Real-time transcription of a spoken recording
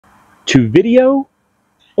To video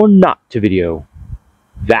or not to video?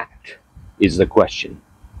 That is the question.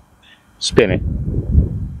 Spin it.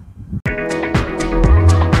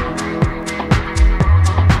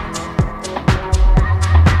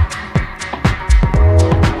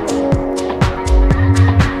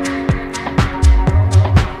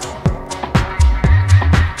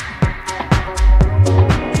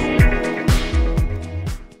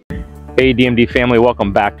 Hey DMD family,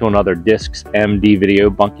 welcome back to another Discs MD video.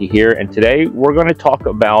 Bunky here, and today we're going to talk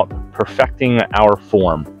about perfecting our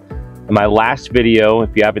form. In my last video,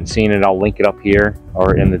 if you haven't seen it, I'll link it up here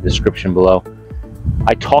or in the description below.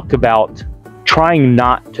 I talked about trying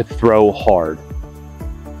not to throw hard,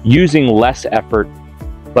 using less effort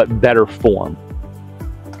but better form,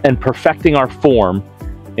 and perfecting our form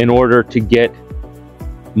in order to get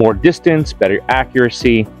more distance, better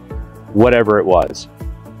accuracy, whatever it was.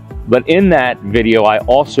 But in that video, I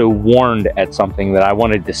also warned at something that I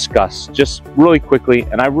want to discuss just really quickly,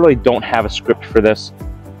 and I really don't have a script for this.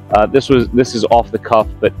 This is off the cuff,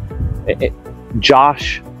 but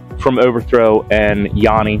Josh from Overthrow and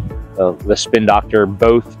Yanni, the Spin Doctor,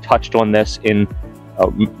 both touched on this in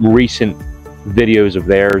recent videos of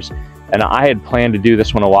theirs. And I had planned to do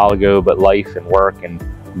this one a while ago, but life and work and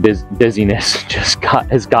busyness just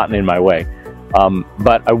has gotten in my way.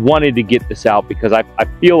 But I wanted to get this out because I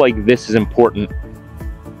feel like this is important,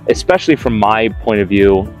 especially from my point of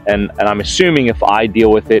view, and I'm assuming if I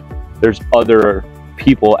deal with it, there's other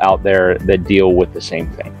people out there that deal with the same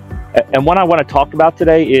thing. And what I want to talk about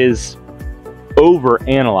today is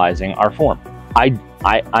over-analyzing our form.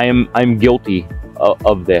 I'm guilty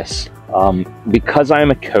of this. Because I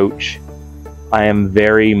am a coach, I am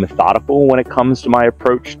very methodical when it comes to my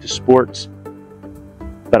approach to sports.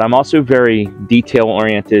 But I'm also very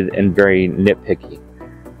detail-oriented and very nitpicky.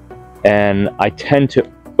 And I tend to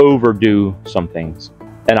overdo some things.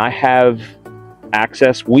 And we have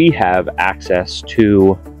access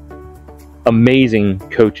to amazing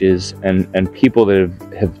coaches and people that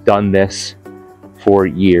have done this for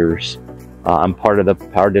years. I'm part of the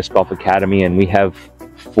Power Disc Golf Academy, and we have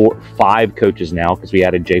 5 coaches now, because we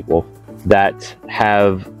added Jake Wolf, that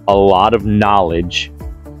have a lot of knowledge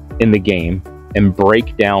in the game and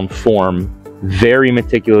break down form very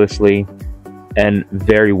meticulously and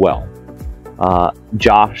very well.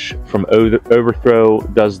 Josh from Overthrow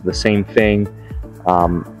does the same thing.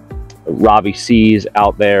 Robbie C's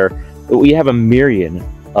out there. We have a myriad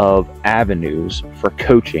of avenues for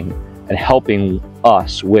coaching and helping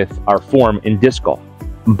us with our form in disc golf.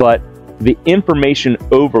 But the information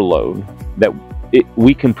overload that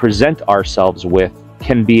we can present ourselves with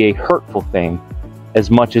can be a hurtful thing as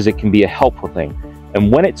much as it can be a helpful thing.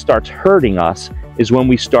 And when it starts hurting us is when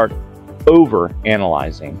we start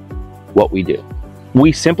over-analyzing what we do.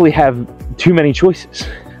 We simply have too many choices.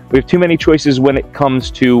 We have too many choices when it comes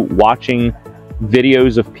to watching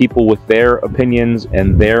videos of people with their opinions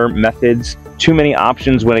and their methods. Too many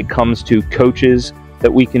options when it comes to coaches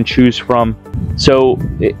that we can choose from. So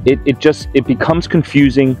it becomes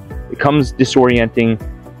confusing, it becomes disorienting,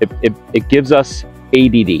 it gives us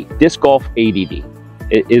ADD, disc golf ADD.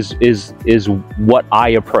 Is what I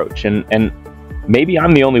approach, and maybe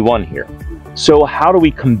I'm the only one here. So how do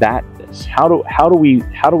we combat this? How do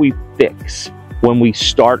we fix when we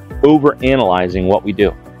start over analyzing what we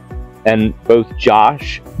do? And both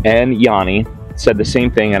Josh and Yanni said the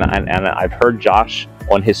same thing, and I've heard Josh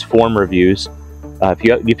on his form reviews.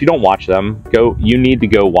 If you don't watch them, you need to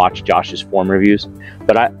go watch Josh's form reviews.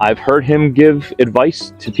 But I've heard him give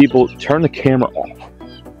advice to people: turn the camera off.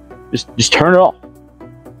 Just turn it off.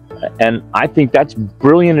 And I think that's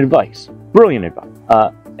brilliant advice. Brilliant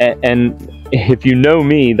advice. And if you know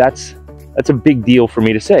me, that's a big deal for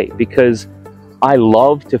me to say, because I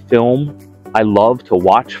love to film. I love to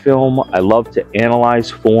watch film. I love to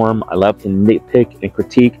analyze form. I love to nitpick and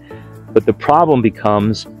critique. But the problem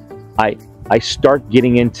becomes I start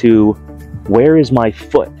getting into, where is my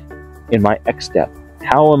foot in my X step?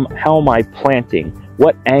 How am I planting?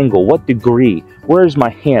 What angle? What degree? Where is my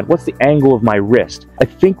hand? What's the angle of my wrist? I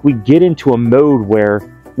think we get into a mode where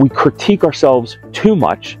we critique ourselves too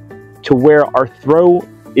much, to where our throw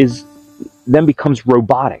then becomes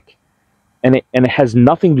robotic, and it has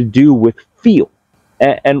nothing to do with feel.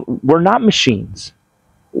 And we're not machines.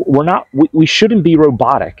 We shouldn't be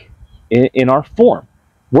robotic in our form.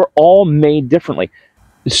 We're all made differently.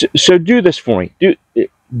 So do this for me.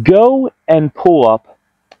 Go and pull up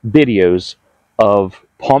videos of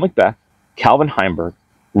Paul Macbeth, Calvin Heimberg,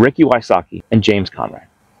 Ricky Wysocki, and James Conrad,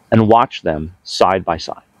 and watch them side by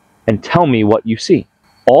side, and tell me what you see.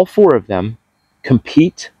 All 4 of them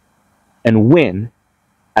compete and win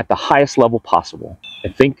at the highest level possible. I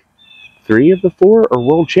think 3 of the 4 are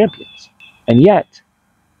world champions. And yet,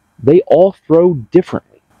 they all throw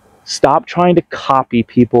differently. Stop trying to copy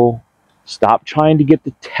people. Stop trying to get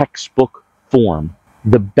the textbook form.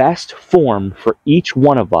 The best form for each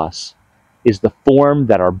one of us is the form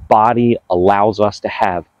that our body allows us to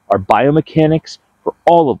have. Our biomechanics for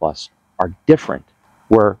all of us are different.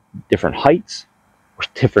 We're different heights,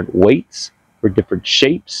 we're different weights, we're different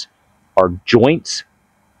shapes. Our joints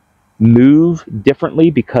move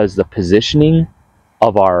differently because the positioning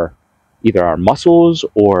of either our muscles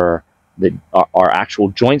or our actual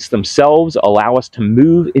joints themselves allow us to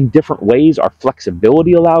move in different ways. Our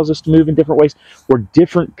flexibility allows us to move in different ways. We're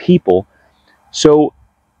different people. So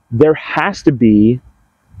there has to be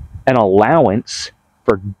an allowance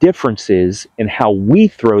for differences in how we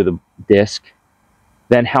throw the disc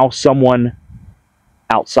than how someone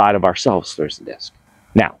outside of ourselves throws the disc.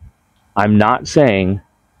 Now, I'm not saying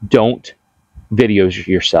don't video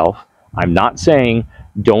yourself. I'm not saying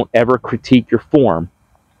don't ever critique your form.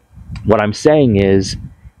 What I'm saying is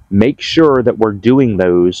make sure that we're doing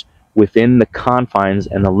those within the confines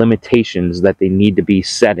and the limitations that they need to be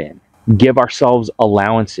set in. Give ourselves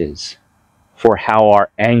allowances for how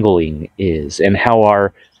our angling is and how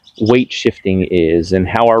our weight shifting is and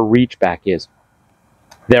how our reach back is.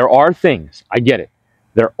 There are things, I get it,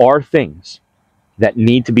 there are things that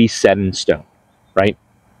need to be set in stone, right?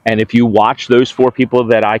 And if you watch those 4 people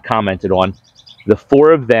that I commented on, the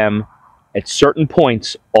 4 of them at certain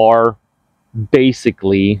points are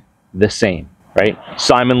basically the same, right?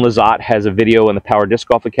 Simon Lizotte has a video in the Power Disc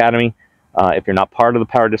Golf Academy. If you're not part of the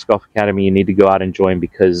Power Disc Golf Academy, you need to go out and join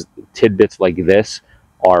because tidbits like this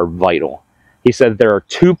are vital. He said there are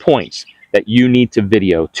 2 points that you need to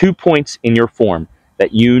video, 2 points in your form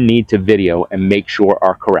that you need to video and make sure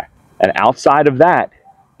are correct. And outside of that,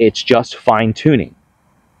 it's just fine-tuning.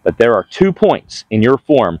 But there are 2 points in your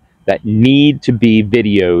form that need to be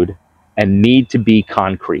videoed and need to be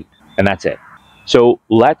concrete. And that's it. So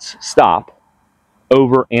let's stop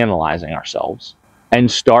over-analyzing ourselves and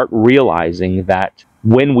start realizing that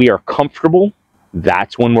when we are comfortable,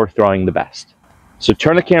 that's when we're throwing the best. So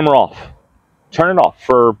turn the camera off. Turn it off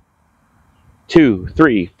for 2,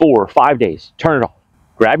 3, 4, 5 days. Turn it off.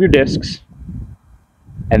 Grab your discs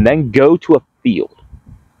and then go to a field,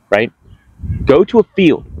 right? Go to a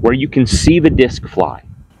field where you can see the disc fly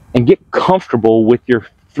and get comfortable with your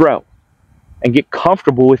throw and get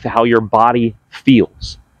comfortable with how your body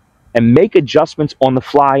feels and make adjustments on the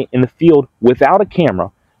fly in the field without a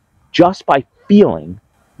camera, just by feeling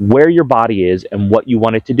where your body is and what you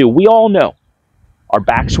want it to do. We all know our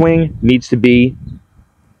backswing needs to be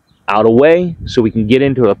out of way so we can get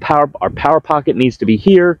into our power pocket needs to be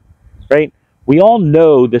here, right? We all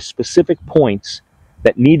know the specific points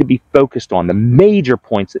that need to be focused on, the major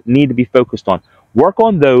points that need to be focused on. Work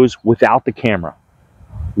on those without the camera.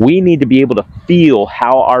 We need to be able to feel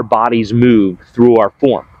how our bodies move through our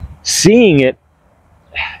form. Seeing it,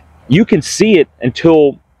 you can see it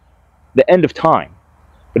until the end of time.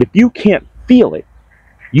 But if you can't feel it,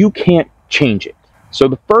 you can't change it. So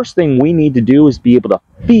the first thing we need to do is be able to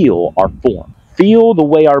feel our form. Feel the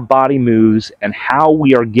way our body moves and how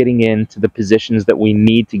we are getting into the positions that we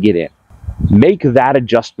need to get in. Make that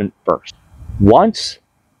adjustment first. Once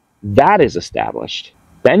that is established,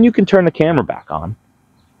 then you can turn the camera back on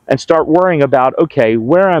and start worrying about, okay,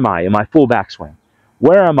 where am I in my full backswing?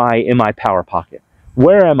 Where am I in my power pocket?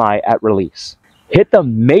 Where am I at release? Hit the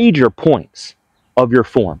major points of your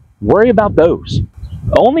form. Worry about those.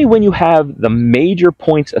 Only when you have the major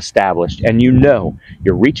points established and you know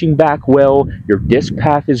you're reaching back well, your disc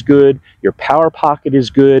path is good, your power pocket is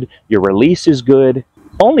good, your release is good,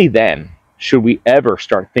 only then should we ever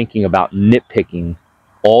start thinking about nitpicking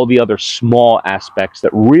all the other small aspects that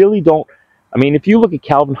really don't. I mean, if you look at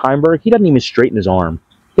Calvin Heimberg, he doesn't even straighten his arm.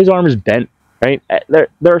 His arm is bent, right?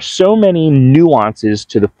 There are so many nuances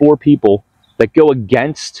to the 4 people that go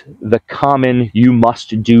against the common, you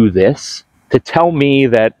must do this, to tell me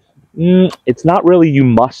that it's not really you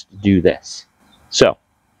must do this. So,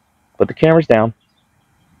 put the cameras down,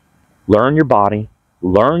 learn your body,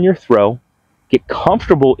 learn your throw, get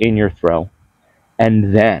comfortable in your throw,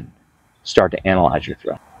 and then start to analyze your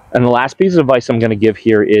throw. And the last piece of advice I'm going to give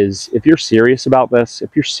here is, if you're serious about this,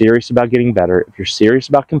 if you're serious about getting better, if you're serious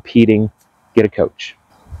about competing, get a coach.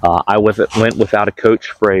 I went without a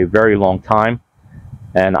coach for a very long time,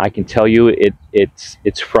 and I can tell you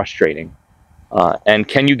it's frustrating. And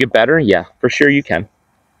can you get better? Yeah, for sure you can.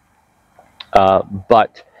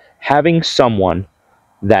 But having someone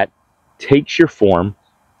that takes your form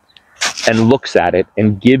and looks at it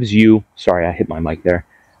and gives you, sorry, I hit my mic there,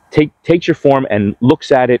 takes your form and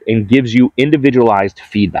looks at it and gives you individualized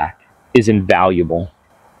feedback. is invaluable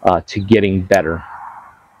to getting better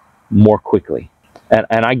more quickly.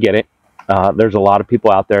 And I get it. There's a lot of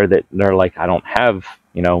people out there that they're like, I don't have,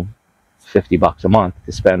 $50 a month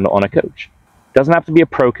to spend on a coach. It doesn't have to be a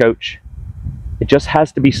pro coach. It just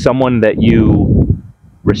has to be someone that you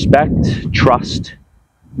respect, trust,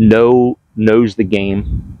 knows the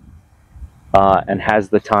game, and has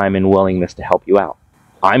the time and willingness to help you out.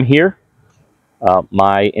 I'm here.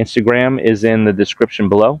 My Instagram is in the description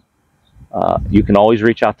below. You can always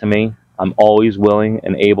reach out to me. I'm always willing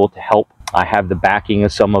and able to help. I have the backing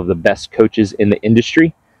of some of the best coaches in the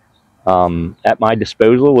industry at my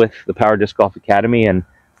disposal with the Power Disc Golf Academy and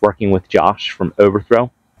working with Josh from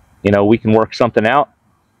Overthrow. We can work something out.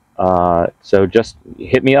 So just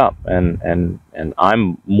hit me up, and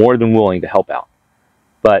I'm more than willing to help out.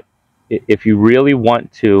 But if you really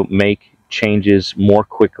want to make changes more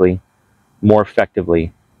quickly, more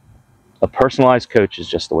effectively, a personalized coach is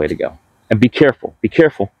just the way to go. And be careful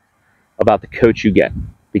about the coach you get,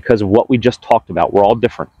 because of what we just talked about. We're all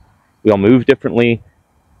different. We all move differently.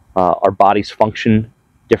 Our bodies function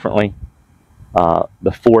differently.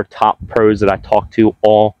 The 4 top pros that I talk to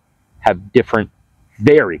all have different,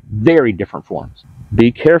 very, very different forms.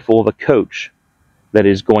 Be careful of a coach that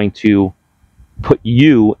is going to put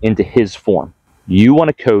you into his form. You want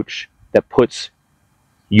a coach that puts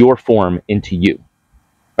your form into you,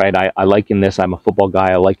 right? I liken this, I'm a football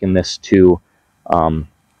guy, I liken this to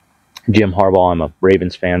Jim Harbaugh. I'm a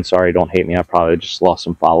Ravens fan. Sorry, don't hate me. I probably just lost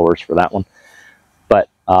some followers for that one. But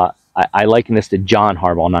I liken this to John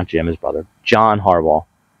Harbaugh, not Jim, his brother. John Harbaugh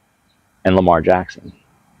and Lamar Jackson,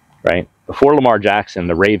 right? Before Lamar Jackson,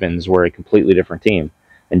 the Ravens were a completely different team.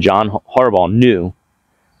 And John Harbaugh knew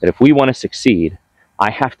that if we want to succeed, I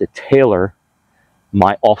have to tailor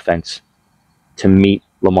my offense to meet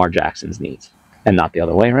Lamar Jackson's needs and not the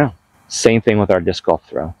other way around. Same thing with our disc golf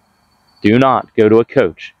throw. Do not go to a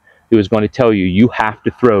coach who is going to tell you you have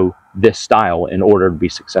to throw this style in order to be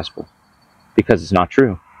successful, because it's not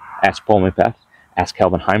true. Ask Paul McBeth, ask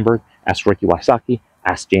Calvin Heimberg, ask Ricky Wysocki,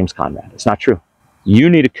 ask James Conrad. It's not true. You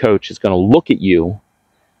need a coach that's going to look at you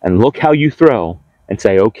and look how you throw and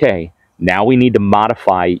say, okay, now we need to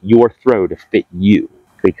modify your throw to fit you,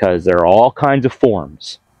 because there are all kinds of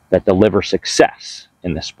forms that deliver success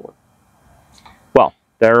in this sport. Well,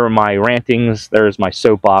 there are my rantings. There's my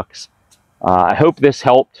soapbox. I hope this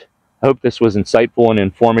helped. I hope this was insightful and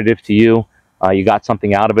informative to you. You got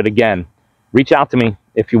something out of it. Again, reach out to me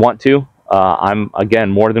if you want to. I'm, again,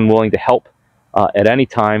 more than willing to help at any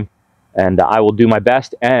time, and I will do my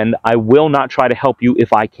best, and I will not try to help you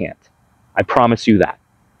if I can't. I promise you that,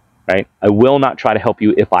 right? I will not try to help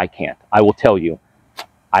you if I can't. I will tell you,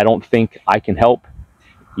 I don't think I can help.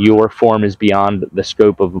 Your form is beyond the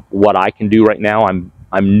scope of what I can do right now.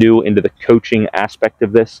 I'm new into the coaching aspect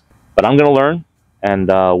of this, but I'm going to learn, and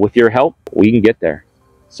with your help, we can get there.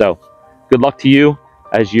 So good luck to you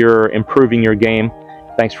as you're improving your game.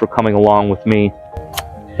 Thanks for coming along with me.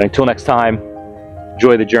 And until next time,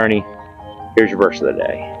 enjoy the journey. Here's your verse of the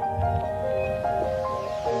day.